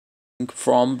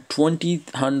from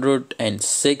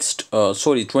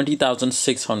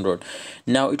 20,600.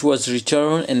 Now it was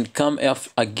returned and come up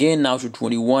again now to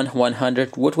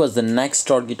 21,100. What was the next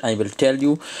target? I will tell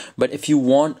you. But if you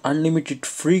want unlimited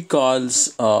free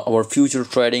calls or future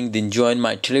trading, then join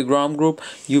my Telegram group.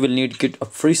 You will need to get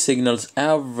free signals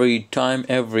every time,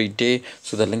 every day.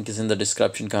 So the link is in the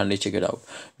description. Kindly check it out.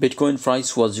 Bitcoin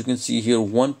price was, you can see here,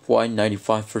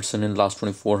 1.95% in last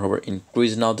 24-hour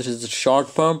increase. Now this is the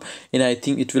short pump, and I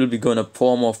think it will be gonna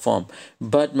form or form.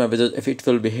 But my brother, if it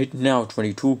will be hit now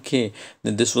 22k,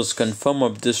 then this was confirm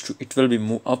of this, it will be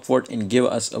move upward and give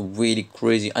us a very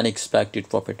crazy unexpected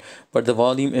profit. But the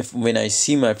volume, if when I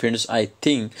see, my friends, I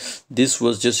think this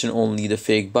was just only the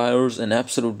fake buyers, and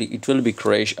absolutely it will be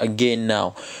crash again.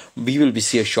 Now we will be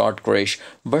see a short crash.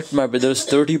 But my brothers,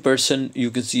 30%,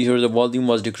 you can see here the volume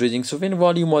was decreasing. So when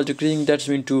volume was decreasing, that's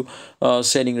mean to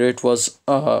selling rate was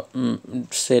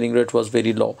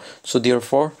very low, so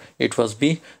therefore it was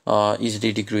be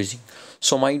easily decreasing.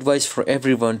 So my advice for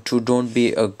everyone to don't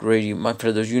be a greedy, my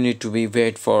brothers. You need to be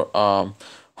wait for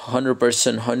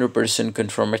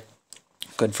 100%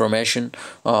 confirmation,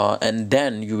 and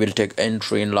then you will take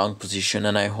entry in long position,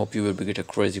 and I hope you will get a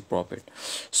crazy profit.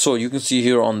 So you can see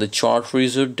here on the chart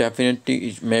result,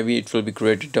 definitely maybe it will be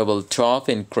created double top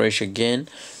and crash again.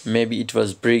 Maybe it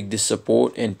was break this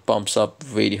support and pumps up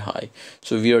very high.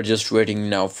 So we are just waiting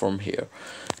now from here,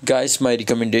 guys. My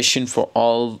recommendation for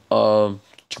all to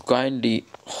kindly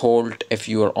hold if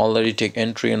you are already take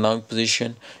entry in long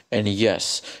position. And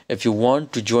yes, if you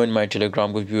want to join my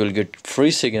Telegram group, you will get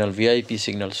free signal, VIP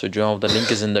signal. So join, the link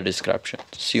is in the description.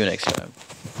 See you next time.